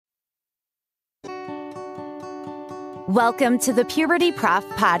Welcome to the Puberty Prof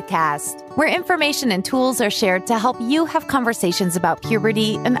podcast, where information and tools are shared to help you have conversations about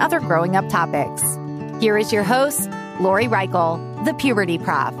puberty and other growing up topics. Here is your host, Lori Reichel, the Puberty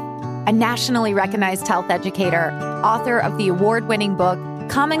Prof, a nationally recognized health educator, author of the award-winning book,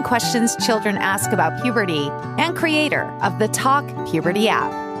 Common Questions Children Ask About Puberty, and creator of the Talk Puberty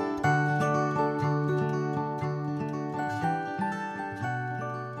app.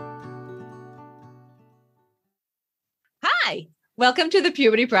 Hi, welcome to the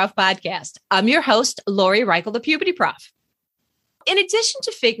Puberty Prof podcast. I'm your host, Lori Reichel, the Puberty Prof. In addition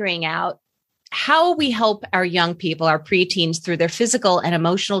to figuring out how we help our young people, our preteens, through their physical and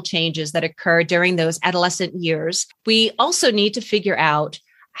emotional changes that occur during those adolescent years, we also need to figure out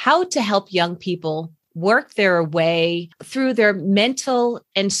how to help young people work their way through their mental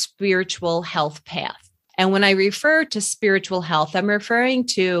and spiritual health path. And when I refer to spiritual health, I'm referring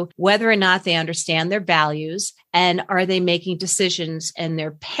to whether or not they understand their values and are they making decisions in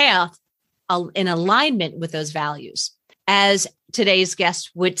their path in alignment with those values. As today's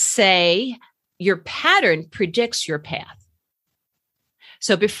guest would say, your pattern predicts your path.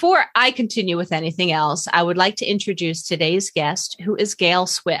 So before I continue with anything else, I would like to introduce today's guest, who is Gail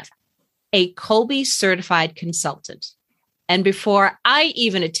Swift, a Kolbe certified consultant. And before I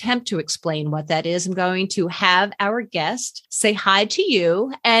even attempt to explain what that is, I'm going to have our guest say hi to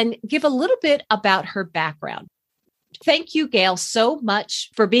you and give a little bit about her background. Thank you, Gail, so much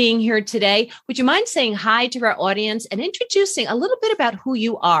for being here today. Would you mind saying hi to our audience and introducing a little bit about who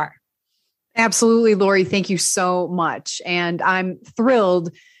you are? Absolutely, Lori. Thank you so much. And I'm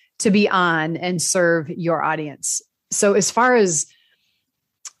thrilled to be on and serve your audience. So as far as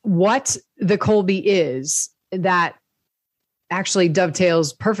what the Kolbe is, that actually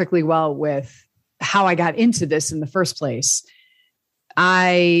dovetails perfectly well with how I got into this in the first place.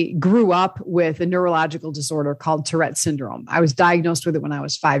 I grew up with a neurological disorder called Tourette syndrome. I was diagnosed with it when I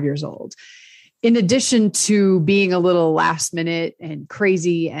was 5 years old. In addition to being a little last minute and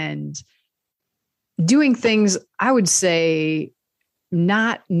crazy and doing things, I would say,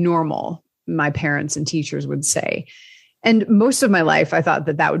 not normal, my parents and teachers would say. And most of my life, I thought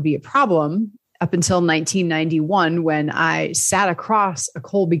that that would be a problem up until 1991, when I sat across a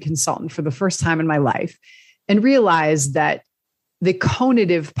Kolbe consultant for the first time in my life and realized that the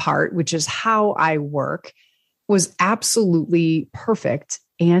cognitive part, which is how I work, was absolutely perfect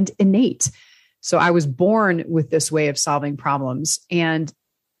and innate. So I was born with this way of solving problems, and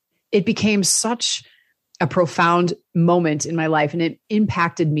it became such a profound moment in my life. And it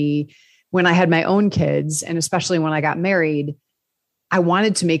impacted me when I had my own kids, and especially when I got married. I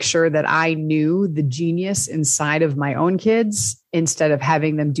wanted to make sure that I knew the genius inside of my own kids instead of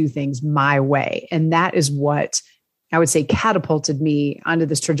having them do things my way. And that is what I would say catapulted me onto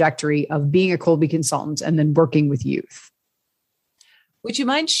this trajectory of being a Kolbe consultant and then working with youth. Would you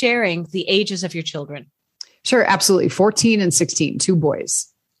mind sharing the ages of your children? Sure, absolutely. 14 and 16, two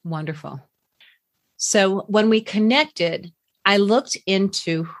boys. Wonderful. So when we connected, I looked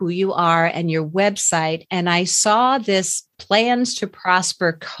into who you are and your website, and I saw this Plans to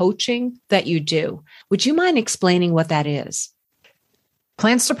Prosper coaching that you do. Would you mind explaining what that is?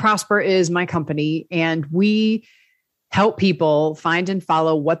 Plans to Prosper is my company, and we help people find and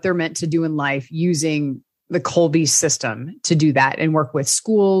follow what they're meant to do in life using the Kolbe system to do that, and work with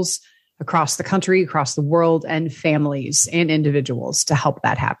schools across the country, across the world, and families and individuals to help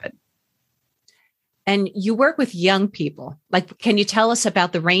that happen. And you work with young people. Like, can you tell us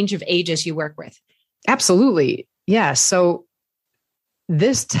about the range of ages you work with? Absolutely. Yeah. So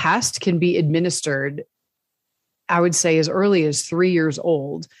this test can be administered, I would say, as early as 3 years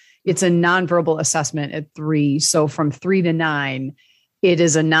old. It's a nonverbal assessment at 3. So from 3 to 9, it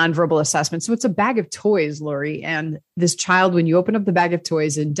is a nonverbal assessment. So it's a bag of toys, Lori. And this child, when you open up the bag of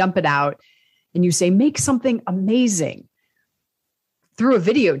toys and dump it out and you say, make something amazing, through a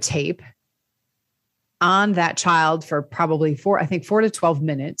videotape on that child for probably 4 to 12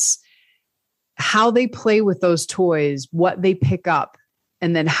 minutes, how they play with those toys, what they pick up,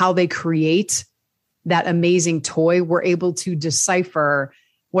 and then how they create that amazing toy, we're able to decipher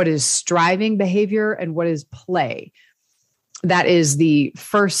what is striving behavior and what is play. That is the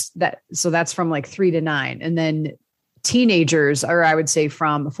first so that's from like 3 to 9. And then teenagers, or I would say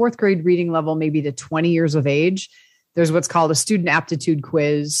from a 4th grade reading level, maybe to 20 years of age, there's what's called a student aptitude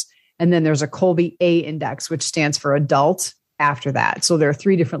quiz. And then there's a Kolbe A index, which stands for adult after that. So there are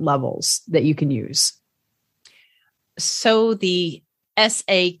 3 different levels that you can use. So the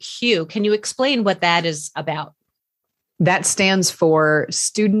SAQ, can you explain what that is about? That stands for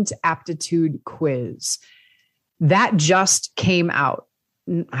Student Aptitude Quiz. That just came out.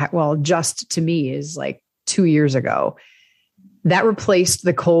 Well, just to me is like 2 years ago. That replaced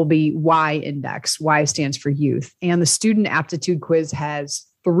the Kolbe Y index. Y stands for youth. And the student aptitude quiz has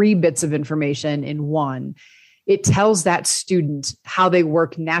 3 bits of information in one. It tells that student how they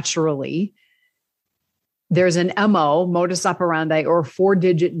work naturally. There's an MO, modus operandi, or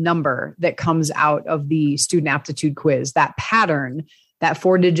 4-digit number that comes out of the student aptitude quiz. That pattern, that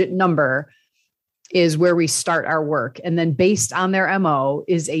 4-digit number, is where we start our work. And then based on their MO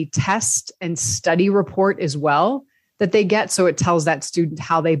is a test and study report as well that they get. So it tells that student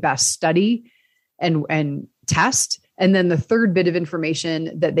how they best study and test. And then the 3rd bit of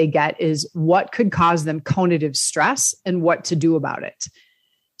information that they get is what could cause them cognitive stress and what to do about it.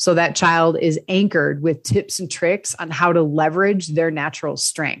 So that child is anchored with tips and tricks on how to leverage their natural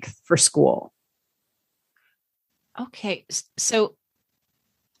strength for school. Okay. So,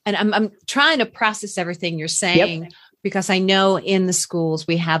 and I'm trying to process everything you're saying. Yep. Because I know in the schools,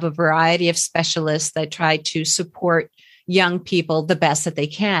 we have a variety of specialists that try to support young people the best that they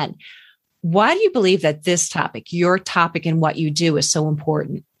can. Why do you believe that this topic, your topic and what you do, is so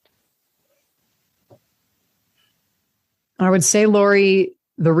important? I would say, Lori,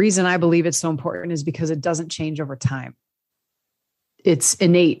 the reason I believe it's so important is because it doesn't change over time. It's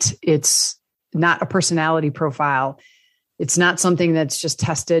innate. It's not a personality profile. It's not something that's just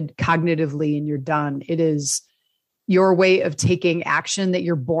tested cognitively and you're done. It is your way of taking action that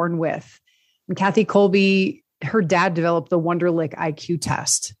you're born with. And Kathy Kolbe, her dad developed the Wonderlic IQ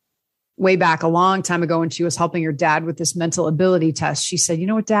test way back a long time ago when she was helping her dad with this mental ability test. She said, you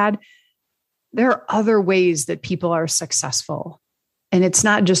know what, Dad, there are other ways that people are successful. And it's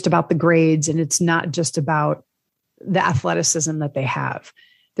not just about the grades and it's not just about the athleticism that they have.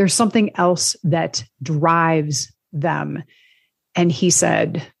 There's something else that drives them. And he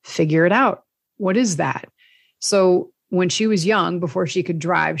said, figure it out. What is that? So when she was young, before she could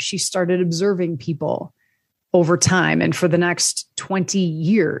drive, she started observing people over time. And for the next 20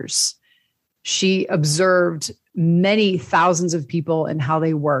 years, she observed many thousands of people and how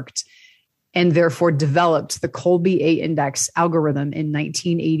they worked, and therefore developed the Kolbe A index algorithm in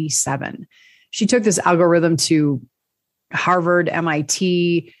 1987. She took this algorithm to Harvard,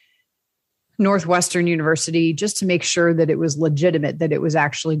 MIT, Northwestern University, just to make sure that it was legitimate, that it was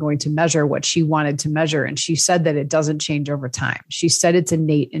actually going to measure what she wanted to measure. And she said that it doesn't change over time. She said it's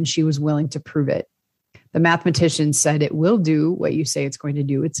innate, and she was willing to prove it. The mathematician said it will do what you say it's going to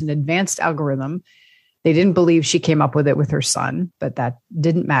do. It's an advanced algorithm. They didn't believe she came up with it with her son, but that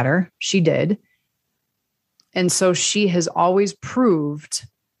didn't matter. She did. And so she has always proved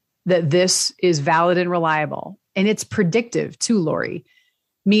that this is valid and reliable. And it's predictive too, Lori.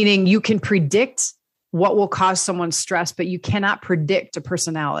 Meaning you can predict what will cause someone stress, but you cannot predict a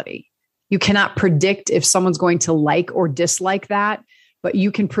personality. You cannot predict if someone's going to like or dislike that, but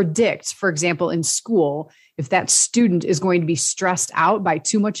you can predict, for example, in school, if that student is going to be stressed out by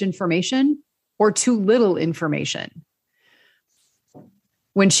too much information or too little information.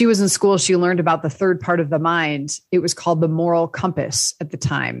 When she was in school, she learned about the 3rd part of the mind. It was called the moral compass at the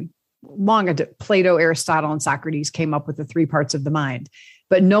time. Long ago, Plato, Aristotle, and Socrates came up with the 3 parts of the mind.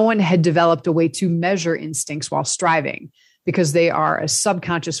 But no one had developed a way to measure instincts while striving because they are a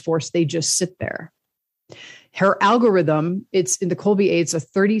subconscious force. They just sit there. Her algorithm, it's in the Kolbe A, it's a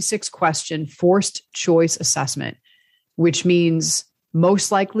 36-question forced choice assessment, which means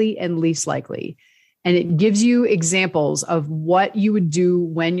most likely and least likely. And it gives you examples of what you would do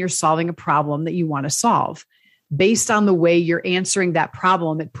when you're solving a problem that you want to solve. Based on the way you're answering that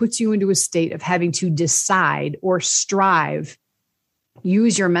problem, it puts you into a state of having to decide or strive.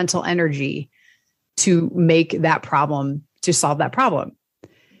 Use your mental energy to make that problem, to solve that problem.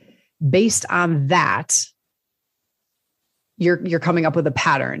 Based on that, you're coming up with a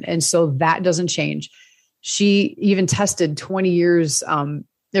pattern. And so that doesn't change. She even tested 20 years.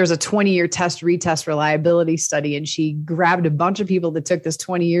 There was a 20-year retest reliability study, and she grabbed a bunch of people that took this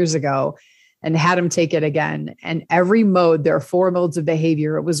 20 years ago and had them take it again. And every mode, there are 4 modes of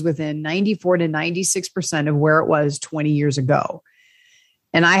behavior. It was within 94 to 96% of where it was 20 years ago.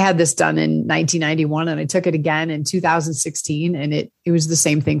 And I had this done in 1991, and I took it again in 2016, and it was the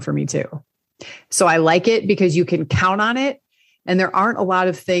same thing for me too. So I like it because you can count on it. And there aren't a lot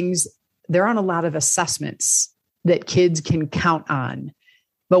of assessments that kids can count on.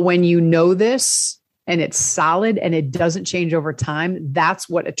 But when you know this and it's solid and it doesn't change over time, that's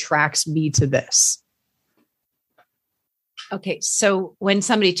what attracts me to this. Okay. So when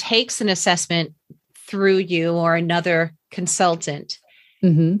somebody takes an assessment through you or another consultant,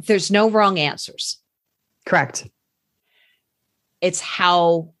 there's no wrong answers. Correct. It's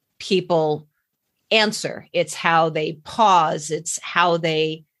how people answer. It's how they pause. It's how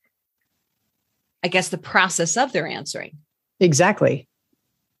they I guess, the process of their answering. Exactly.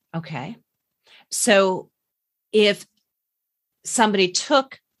 Okay. So if somebody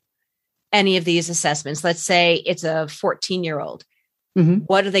took any of these assessments, let's say it's a 14-year-old,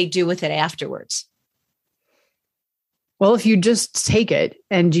 what do they do with it afterwards? Well, if you just take it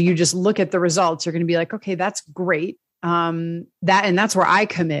and you just look at the results, you're going to be like, okay, that's great. That's where I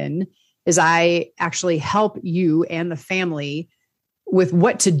come in, is I actually help you and the family with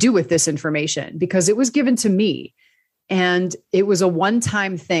what to do with this information, because it was given to me and it was a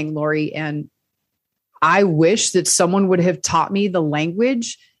one-time thing, Lori. And I wish that someone would have taught me the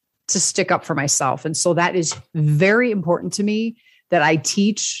language to stick up for myself. And so that is very important to me, that I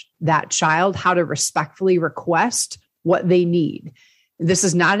teach that child how to respectfully request what they need. This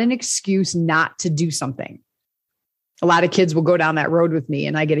is not an excuse not to do something. A lot of kids will go down that road with me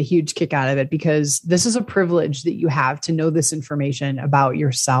and I get a huge kick out of it, because this is a privilege that you have to know this information about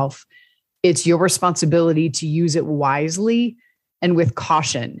yourself. It's your responsibility to use it wisely and with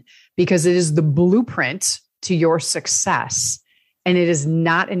caution, because it is the blueprint to your success. And it is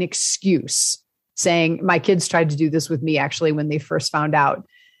not an excuse. Saying, my kids tried to do this with me actually when they first found out,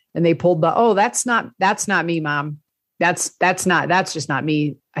 and they pulled that's not me, Mom. That's just not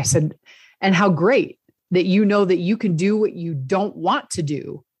me. I said, and how great that you know that you can do what you don't want to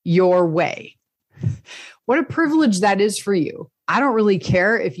do your way. What a privilege that is for you. I don't really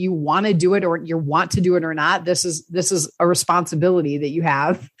care if you want to do it or you want to do it or not. This is a responsibility that you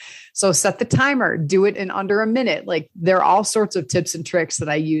have. So set the timer, do it in under a minute. Like, there are all sorts of tips and tricks that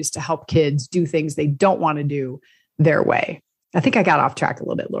I use to help kids do things they don't want to do their way. I think I got off track a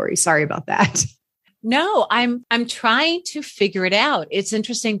little bit, Lori. Sorry about that. No, I'm trying to figure it out. It's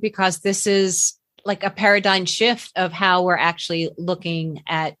interesting because this is like a paradigm shift of how we're actually looking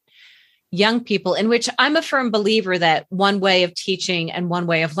at young people, in which I'm a firm believer that one way of teaching and one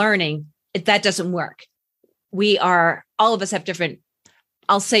way of learning, that doesn't work. All of us have different,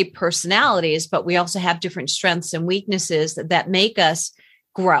 I'll say, personalities, but we also have different strengths and weaknesses that make us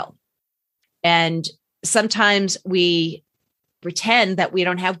grow. And sometimes we pretend that we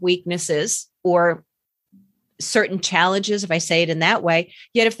don't have weaknesses or certain challenges, if I say it in that way,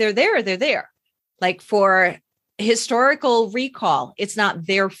 yet if they're there, they're there. Like for historical recall, it's not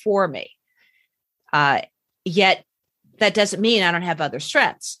there for me. Yet that doesn't mean I don't have other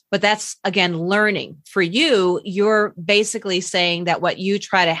strengths, but that's, again, learning. For you, you're basically saying that what you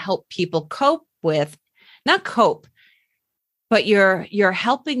try to help people cope with, not cope, but you're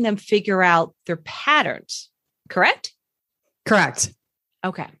helping them figure out their patterns, correct? Correct.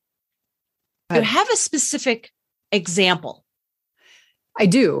 Okay. Do you have a specific example? I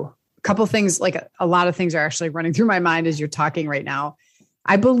do. A couple of things, like a lot of things are actually running through my mind as you're talking right now.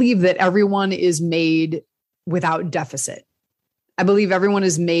 I believe that everyone is made without deficit. I believe everyone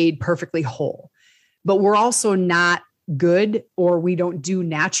is made perfectly whole, but we're also not good, or we don't do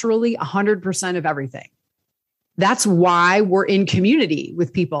naturally 100% of everything. That's why we're in community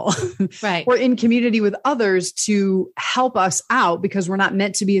with people. Right. We're in community with others to help us out, because we're not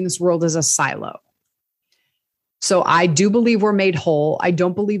meant to be in this world as a silo. So I do believe we're made whole. I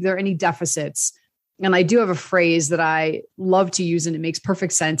don't believe there are any deficits. And I do have a phrase that I love to use, and it makes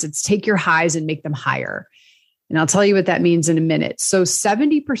perfect sense. It's take your highs and make them higher. And I'll tell you what that means in a minute. So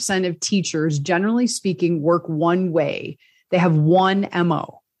 70% of teachers, generally speaking, work one way. They have one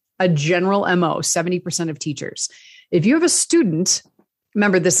MO, a general MO, 70% of teachers. If you have a student,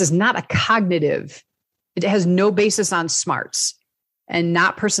 remember, this is not a cognitive, it has no basis on smarts and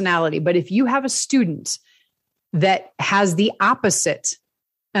not personality. But if you have a student that has the opposite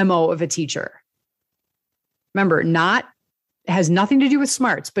MO of a teacher, remember, it has nothing to do with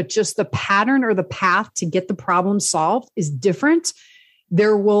smarts, but just the pattern or the path to get the problem solved is different.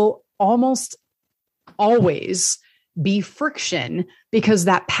 There will almost always be friction, because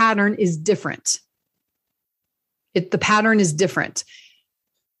that pattern is different. The pattern is different.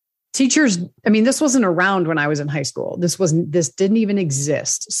 Teachers, this wasn't around when I was in high school. This didn't even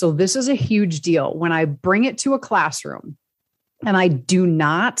exist. So this is a huge deal. When I bring it to a classroom, and I do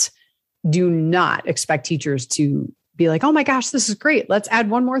not expect teachers to be like, oh my gosh, this is great. Let's add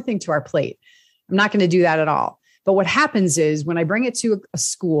one more thing to our plate. I'm not going to do that at all. But what happens is, when I bring it to a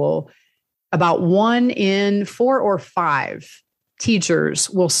school, about 1 in 4 or 5 teachers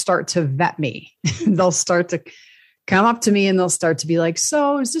will start to vet me. They'll start to come up to me and they'll start to be like,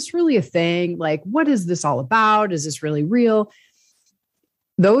 so is this really a thing? Like, what is this all about? Is this really real?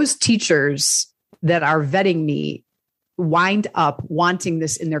 Those teachers that are vetting me wind up wanting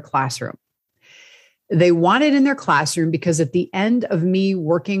this in their classroom. They want it in their classroom because at the end of me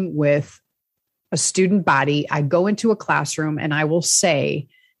working with a student body, I go into a classroom and I will say,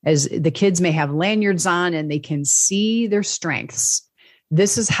 as the kids may have lanyards on and they can see their strengths.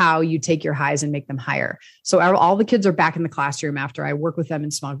 This is how you take your highs and make them higher. So all the kids are back in the classroom after I work with them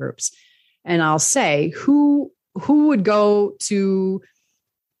in small groups. And I'll say, who would go to,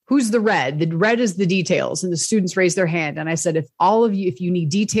 who's the red? The red is the details. And the students raise their hand. And I said, if you need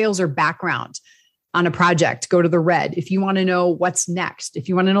details or background on a project, go to the red. If you want to know what's next, if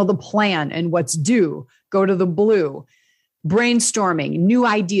you want to know the plan and what's due, go to the blue. Brainstorming, new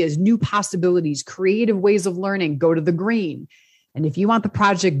ideas, new possibilities, creative ways of learning, go to the green. And if you want the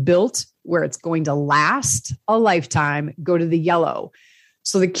project built where it's going to last a lifetime, go to the yellow.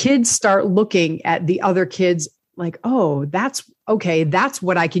 So the kids start looking at the other kids like, oh, that's okay. That's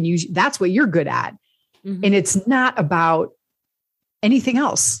what I can use. That's what you're good at. Mm-hmm. And it's not about anything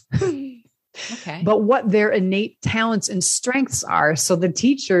else, okay, but what their innate talents and strengths are. So the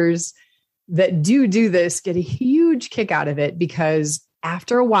teachers that do this get a huge kick out of it, because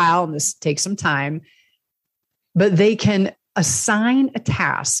after a while, and this takes some time, but they can assign a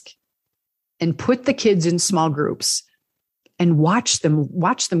task and put the kids in small groups and watch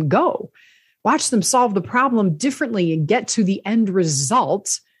them go, watch them solve the problem differently and get to the end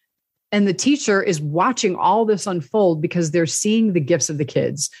result. And the teacher is watching all this unfold because they're seeing the gifts of the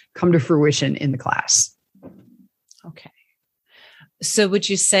kids come to fruition in the class. Okay. So would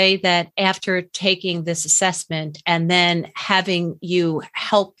you say that after taking this assessment and then having you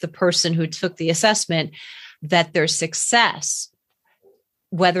help the person who took the assessment, that their success,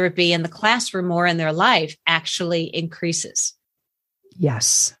 whether it be in the classroom or in their life, actually increases?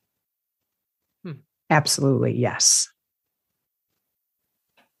 Yes. Absolutely. Yes.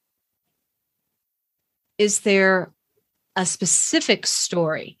 Is there a specific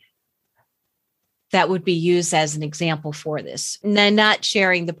story that would be used as an example for this? And not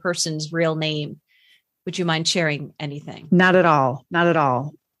sharing the person's real name. Would you mind sharing anything? Not at all. Not at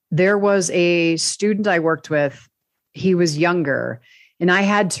all. There was a student I worked with. He was younger and I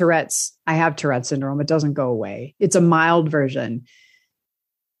had Tourette's. I have Tourette's syndrome. It doesn't go away. It's a mild version.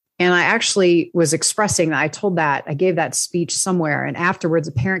 And I actually was expressing that. I gave that speech somewhere. And afterwards,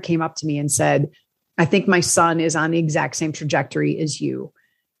 a parent came up to me and said, I think my son is on the exact same trajectory as you.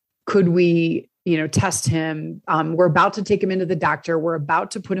 Could we, test him? We're about to take him into the doctor. We're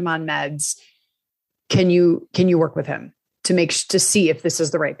about to put him on meds. Can you work with him to see if this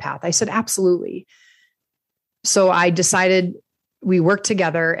is the right path? I said, absolutely. So I decided we worked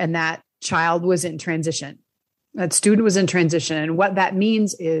together, and that child was in transition. That student was in transition. And what that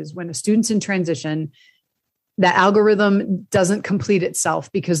means is when a student's in transition, that algorithm doesn't complete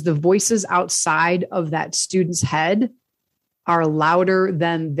itself because the voices outside of that student's head are louder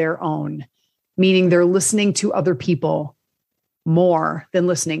than their own, meaning they're listening to other people more than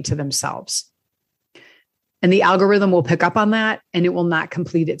listening to themselves. And the algorithm will pick up on that and it will not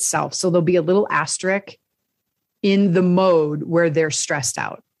complete itself. So there'll be a little asterisk in the mode where they're stressed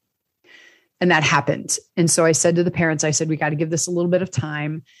out. And that happened. And so I said to the parents, we got to give this a little bit of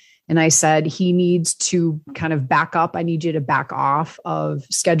time. And I said, he needs to kind of back up. I need you to back off of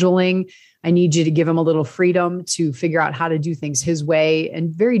scheduling. I need you to give him a little freedom to figure out how to do things his way,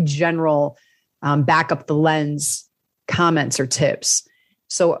 and very general back up the lens comments or tips.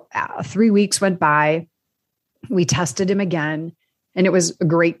 So 3 weeks went by. We tested him again, and it was a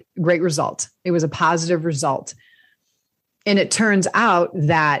great result. It was a positive result. And it turns out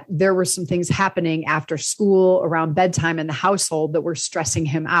that there were some things happening after school around bedtime in the household that were stressing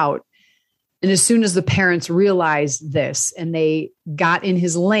him out. And as soon as the parents realized this and they got in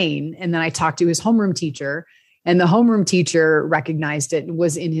his lane, and then I talked to his homeroom teacher, and the homeroom teacher recognized it and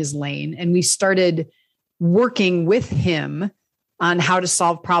was in his lane. And we started working with him on how to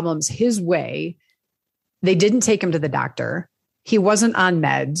solve problems his way. They didn't take him to the doctor. He wasn't on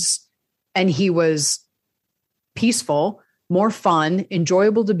meds, and he was peaceful, more fun,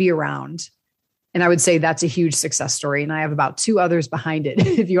 enjoyable to be around. And I would say that's a huge success story. And I have about 2 others behind it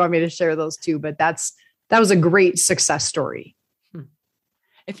if you want me to share those 2, but that was a great success story.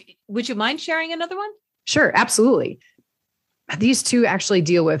 Would you mind sharing another one? Sure. Absolutely. These 2 actually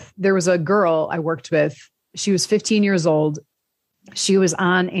deal with, there was a girl I worked with. She was 15 years old. She was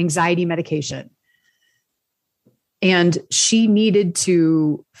on anxiety medication. And she needed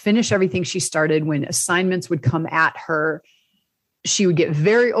to finish everything she started. When assignments would come at her, she would get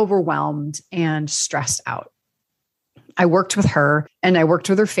very overwhelmed and stressed out. I worked with her and I worked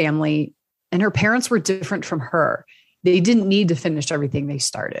with her family, and her parents were different from her. They didn't need to finish everything they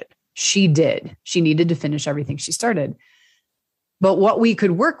started. She did. She needed to finish everything she started. But what we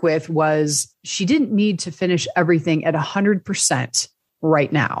could work with was she didn't need to finish everything at 100%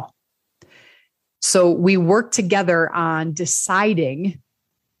 right now. So we worked together on deciding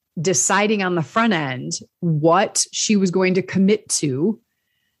deciding on the front end what she was going to commit to.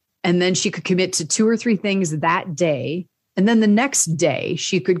 And then she could commit to 2 or 3 things that day. And then the next day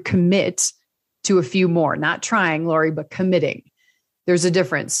she could commit to a few more, not trying, Lori, but committing. There's a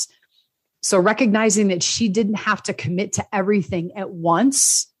difference. So recognizing that she didn't have to commit to everything at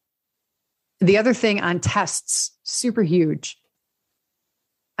once. The other thing on tests, super huge.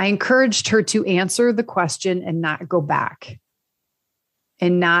 I encouraged her to answer the question and not go back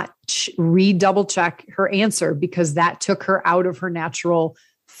and not double check her answer, because that took her out of her natural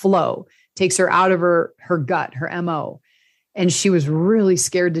flow, takes her out of her gut, her MO. And she was really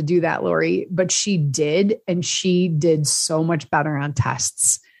scared to do that, Lori, but she did. And she did so much better on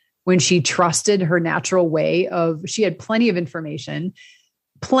tests when she trusted her natural way of, she had plenty of information,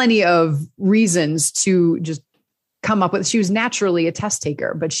 plenty of reasons to just come up with. She was naturally a test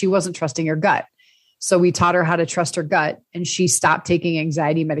taker, but she wasn't trusting her gut. So we taught her how to trust her gut, and she stopped taking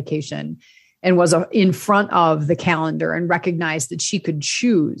anxiety medication and was in front of the calendar and recognized that she could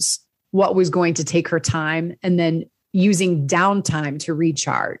choose what was going to take her time, and then using downtime to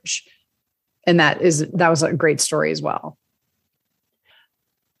recharge. And that was a great story as well.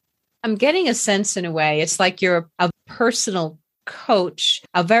 I'm getting a sense, in a way, it's like you're a personal coach,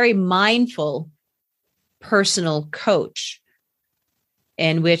 a very mindful personal coach,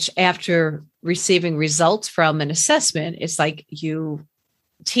 in which after receiving results from an assessment, it's like you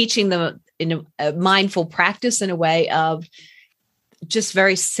teaching them in a mindful practice, in a way of just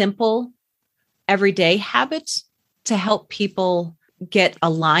very simple everyday habits to help people get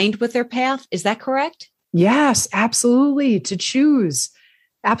aligned with their path. Is that correct? Yes, absolutely. To choose.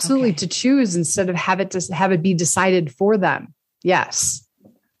 Absolutely. Okay. To choose instead of have it be decided for them. Yes.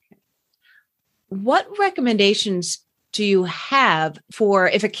 What recommendations do you have for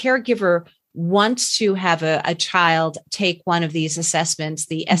if a caregiver wants to have a child take one of these assessments,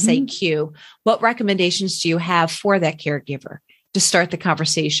 the SAQ? What recommendations do you have for that caregiver to start the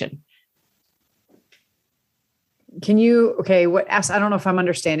conversation? I don't know if I'm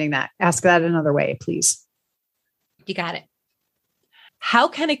understanding that. Ask that another way, please. You got it. How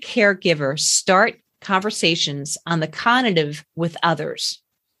can a caregiver start conversations on the cognitive with others?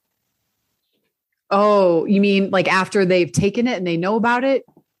 Oh, you mean like after they've taken it and they know about it?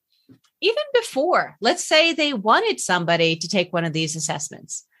 Even before. Let's say they wanted somebody to take one of these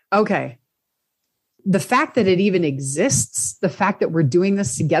assessments. Okay. The fact that it even exists, the fact that we're doing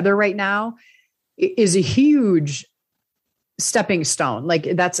this together right now is a huge stepping stone.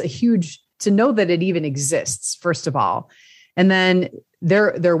 Like that's a huge, to know that it even exists, first of all. And then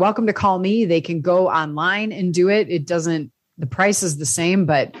they're welcome to call me. They can go online and do it. The price is the same,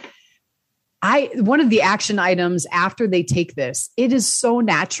 but one of the action items after they take this, it is so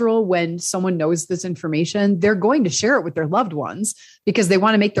natural when someone knows this information, they're going to share it with their loved ones because they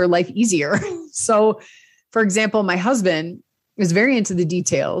want to make their life easier. So, for example, my husband is very into the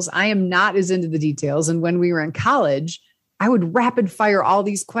details. I am not as into the details. And when we were in college, I would rapid fire all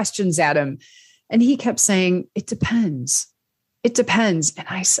these questions at him. And he kept saying, it depends. It depends. And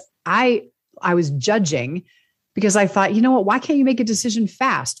I was judging because I thought, you know what, why can't you make a decision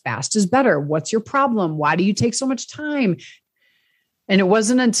fast? Fast is better. What's your problem? Why do you take so much time? And it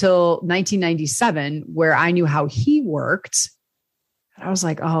wasn't until 1997 where I knew how he worked. I was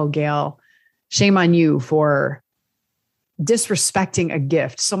like, oh, Gail, shame on you for disrespecting a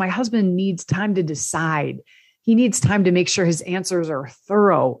gift. So my husband needs time to decide. He needs time to make sure his answers are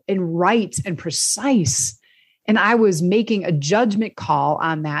thorough and right and precise. And I was making a judgment call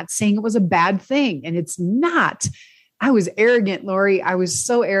on that, saying it was a bad thing. And it's not. I was arrogant, Lori. I was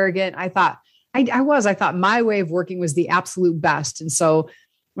so arrogant. I thought I thought my way of working was the absolute best. And so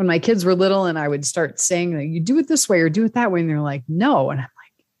when my kids were little and I would start saying, you do it this way or do it that way. And they're like, no. And I'm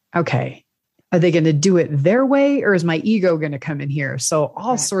like, okay, are they going to do it their way or is my ego going to come in here? So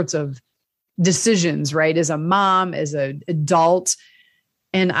all sorts of decisions, right? As a mom, as an adult.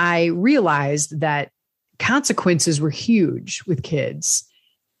 And I realized that consequences were huge with kids.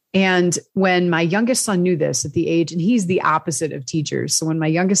 And when my youngest son knew this at the age, and he's the opposite of teachers. So when my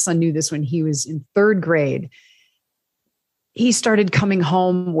youngest son knew this when he was in 3rd grade, he started coming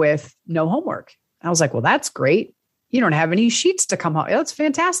home with no homework. I was like, well, that's great. You don't have any sheets to come home. That's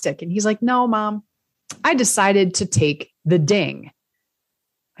fantastic. And he's like, no, Mom, I decided to take the ding.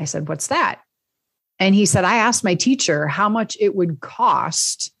 I said, what's that? And he said, I asked my teacher how much it would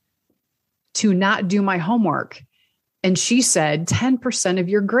cost to not do my homework. And she said, 10% of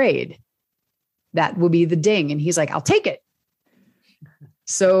your grade. That will be the ding. And he's like, I'll take it.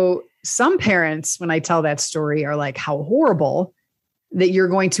 So some parents, when I tell that story, are like, how horrible that you're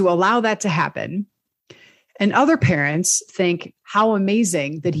going to allow that to happen. And other parents think how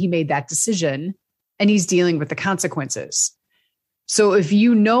amazing that he made that decision and he's dealing with the consequences. So if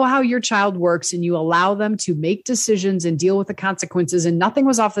you know how your child works and you allow them to make decisions and deal with the consequences, and nothing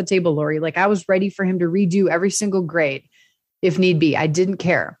was off the table, Lori, like I was ready for him to redo every single grade if need be. I didn't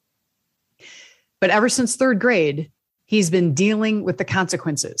care. But ever since third grade, he's been dealing with the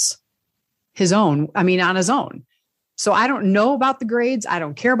consequences on his own. So I don't know about the grades. I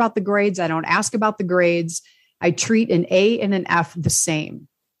don't care about the grades. I don't ask about the grades. I treat an A and an F the same.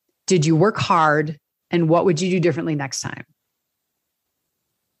 Did you work hard? And what would you do differently next time?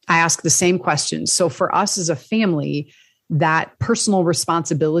 I ask the same questions. So for us as a family, that personal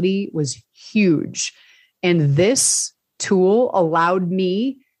responsibility was huge. And this tool allowed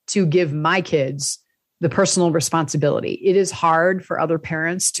me to give my kids the personal responsibility. It is hard for other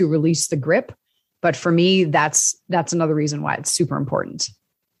parents to release the grip, but for me, that's another reason why it's super important.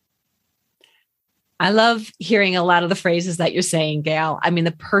 I love hearing a lot of the phrases that you're saying, Gail. I mean,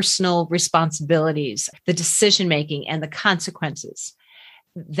 the personal responsibilities, the decision-making, and the consequences.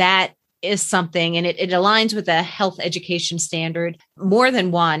 That is something, and it aligns with a health education standard, more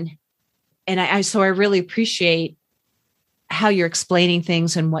than one. And so I really appreciate how you're explaining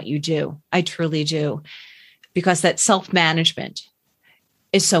things and what you do. I truly do, because that self-management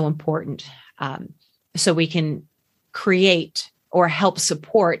is so important. So we can create or help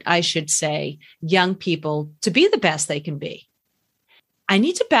support, I should say, young people to be the best they can be. I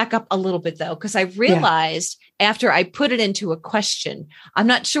need to back up a little bit, though, because I realized after I put it into a question, I'm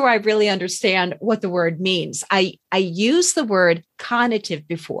not sure I really understand what the word means. I used the word cognitive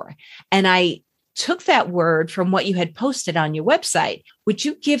before, and I took that word from what you had posted on your website. Would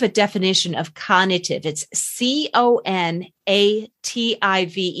you give a definition of cognitive? It's CONATIVE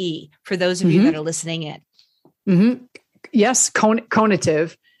for those of you that are listening in. Mm-hmm. Yes,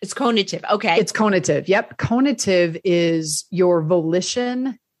 conative. It's conative. Okay. It's conative. Yep. Conative is your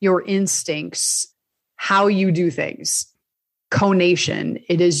volition, your instincts, how you do things. Conation,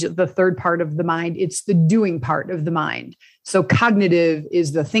 it is the third part of the mind. It's the doing part of the mind. So cognitive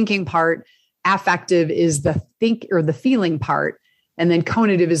is the thinking part. Affective is the think or the feeling part. And then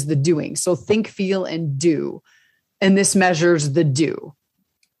conative is the doing. So think, feel, and do. And this measures the do.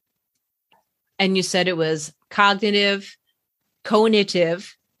 And you said it was cognitive,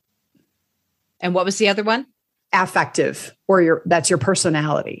 conative, and what was the other one? Affective, or that's your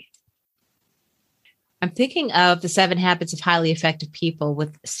personality. I'm thinking of the 7 Habits of Highly Effective People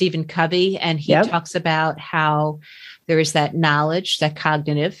with Stephen Covey, and he talks about how there is that knowledge, that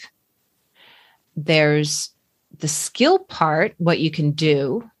cognitive. There's the skill part, what you can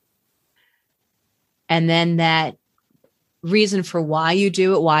do, and then that reason for why you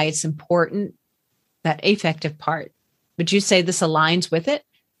do it, why it's important, that affective part. Would you say this aligns with it?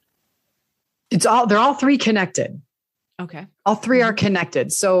 They're all three connected. Okay. All three are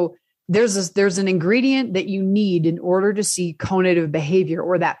connected. So there's an ingredient that you need in order to see conative behavior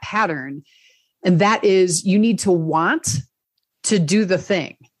or that pattern. And that is you need to want to do the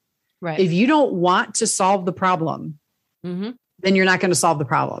thing. Right. If you don't want to solve the problem, then you're not going to solve the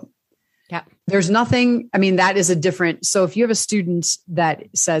problem. Yeah. There's nothing, that is a different. So if you have a student that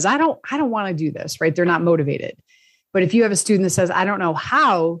says, I don't want to do this, right? They're not motivated. But if you have a student that says, I don't know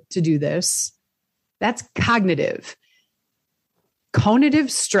how to do this, that's cognitive.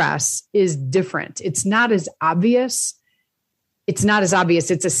 Conative stress is different. It's not as obvious.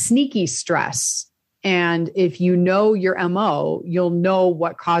 It's a sneaky stress. And if you know your MO, you'll know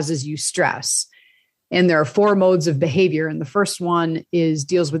what causes you stress. And there are 4 modes of behavior. And the first one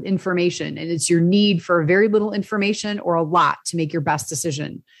deals with information. And it's your need for very little information or a lot to make your best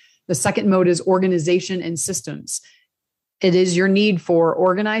decision. The second mode is organization and systems. It is your need for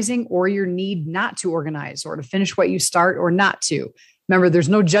organizing or your need not to organize or to finish what you start or not to. Remember, there's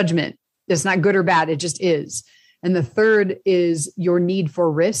no judgment. It's not good or bad. It just is. And the third is your need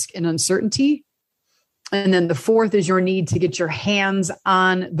for risk and uncertainty. And then the fourth is your need to get your hands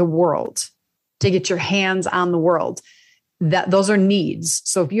on the world, Those are needs.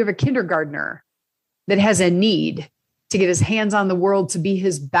 So if you have a kindergartner that has a need to get his hands on the world to be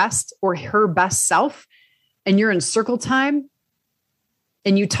his best or her best self, and you're in circle time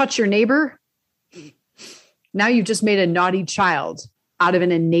and you touch your neighbor, now you've just made a naughty child out of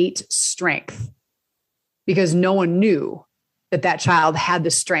an innate strength because no one knew that child had the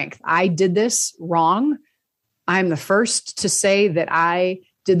strength. I did this wrong. I'm the first to say that I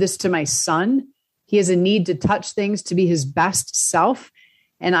did this to my son. He has a need to touch things to be his best self.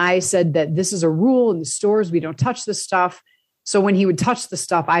 And I said that this is a rule in the stores. We don't touch this stuff. So when he would touch the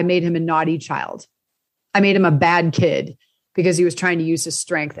stuff, I made him a naughty child. I made him a bad kid because he was trying to use his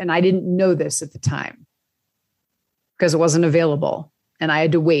strength. And I didn't know this at the time. because it wasn't available. And I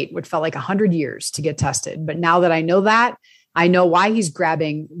had to wait what felt like 100 years to get tested. But now that I know that, I know why he's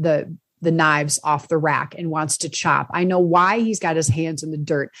grabbing the knives off the rack and wants to chop. I know why he's got his hands in the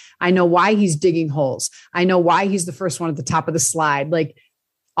dirt. I know why he's digging holes. I know why he's the first one at the top of the slide. Like,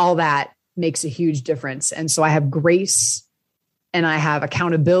 all that makes a huge difference. And so I have grace and I have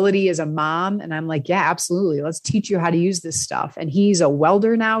accountability as a mom. And I'm like, yeah, absolutely. Let's teach you how to use this stuff. And he's a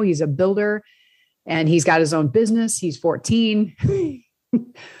welder now. He's a builder and he's got his own business. He's 14.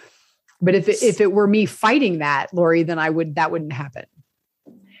 But if it were me fighting that, Lori, then that wouldn't happen.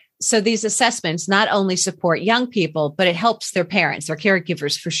 So these assessments not only support young people, but it helps their parents, their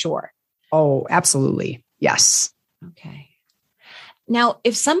caregivers for sure. Oh, absolutely. Yes. Okay. Now,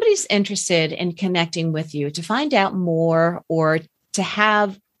 if somebody's interested in connecting with you to find out more or to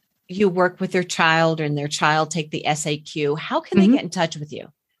have you work with their child and their child take the SAQ, how can they get in touch with you?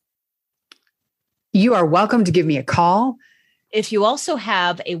 You are welcome to give me a call. If you also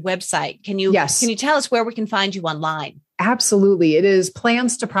have a website, can you tell us where we can find you online? Absolutely. It is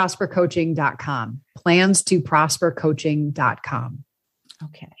planstoprospercoaching.com. Planstoprospercoaching.com.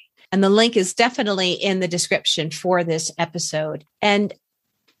 Okay. And the link is definitely in the description for this episode. And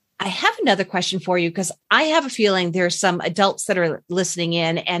I have another question for you, because I have a feeling there's some adults that are listening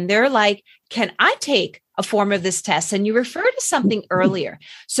in and they're like, can I take a form of this test? And you referred to something earlier.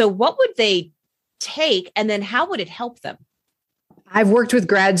 So what would they take? And then how would it help them? I've worked with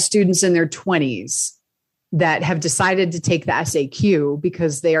grad students in their 20s that have decided to take the SAQ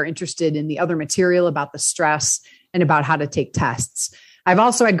because they are interested in the other material about the stress and about how to take tests. I've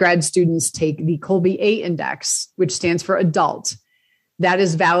also had grad students take the Kolbe A Index, which stands for adult. That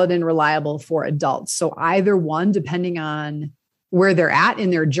is valid and reliable for adults. So either one, depending on where they're at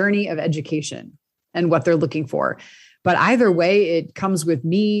in their journey of education and what they're looking for. But either way, it comes with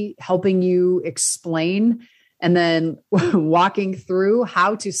me helping you explain and then walking through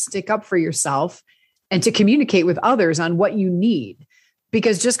how to stick up for yourself and to communicate with others on what you need.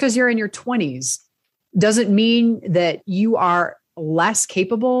 Because just because you're in your 20s doesn't mean that you are less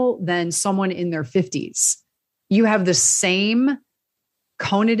capable than someone in their 50s. You have the same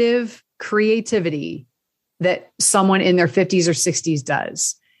cognitive creativity that someone in their 50s or 60s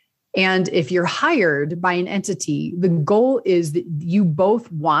does. And if you're hired by an entity, the goal is that you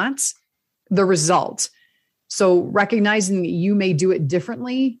both want the result. So recognizing that you may do it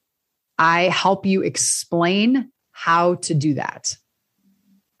differently, I help you explain how to do that.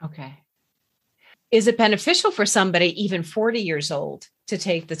 Okay. Is it beneficial for somebody even 40 years old to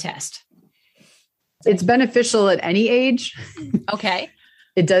take the test? It's beneficial at any age. Okay.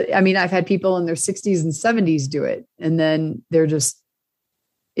 It does. I mean, I've had people in their 60s and 70s do it, and then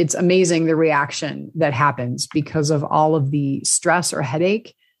it's amazing the reaction that happens because of all of the stress or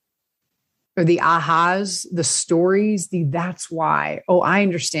headache or the ahas, the stories, that's why, oh, I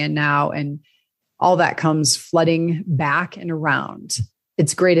understand now. And all that comes flooding back and around.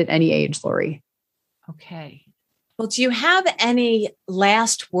 It's great at any age, Lori. Okay. Well, do you have any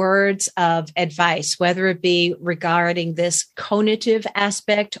last words of advice, whether it be regarding this cognitive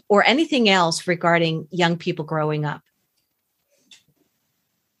aspect or anything else regarding young people growing up?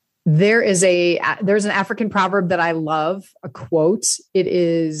 There's an African proverb that I love, a quote. It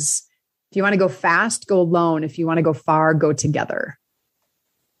is, if you want to go fast, go alone. If you want to go far, go together.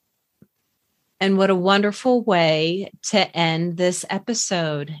 And what a wonderful way to end this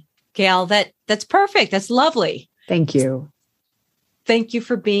episode. Gail, that's perfect. That's lovely. Thank you. Thank you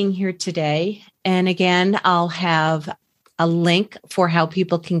for being here today. And again, I'll have a link for how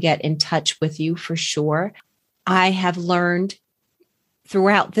people can get in touch with you for sure. I have learned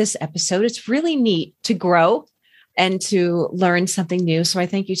throughout this episode, it's really neat to grow and to learn something new. So I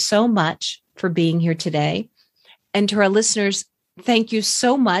thank you so much for being here today. And to our listeners, thank you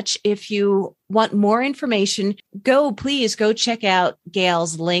so much. If you want more information, please go check out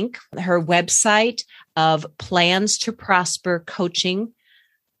Gail's link, her website of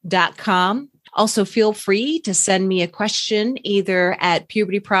planstoprospercoaching.com. Also, feel free to send me a question either at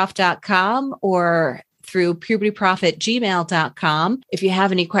pubertyprof.com or through pubertyprof@gmail.com. If you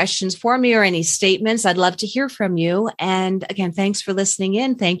have any questions for me or any statements, I'd love to hear from you. And again, thanks for listening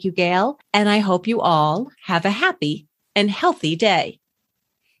in. Thank you, Gail. And I hope you all have a happy and healthy day.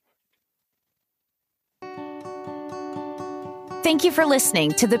 Thank you for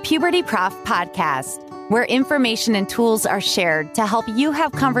listening to the Puberty Prof podcast, where information and tools are shared to help you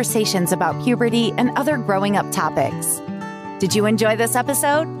have conversations about puberty and other growing up topics. Did you enjoy this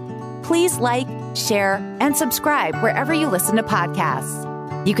episode? Please like, share, and subscribe wherever you listen to podcasts.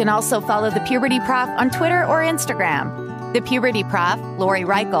 You can also follow the Puberty Prof on Twitter or Instagram. The Puberty Prof, Lori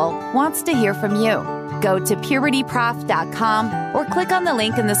Reichel, wants to hear from you. Go to pubertyprof.com or click on the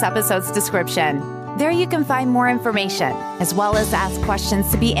link in this episode's description. There you can find more information, as well as ask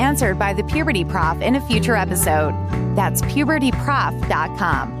questions to be answered by the Puberty Prof in a future episode. That's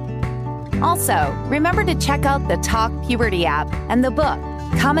pubertyprof.com. Also, remember to check out the Talk Puberty app and the book,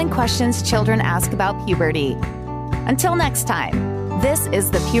 Common Questions Children Ask About Puberty. Until next time, this is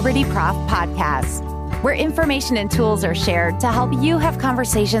the Puberty Prof Podcast, where information and tools are shared to help you have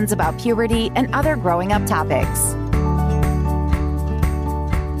conversations about puberty and other growing up topics.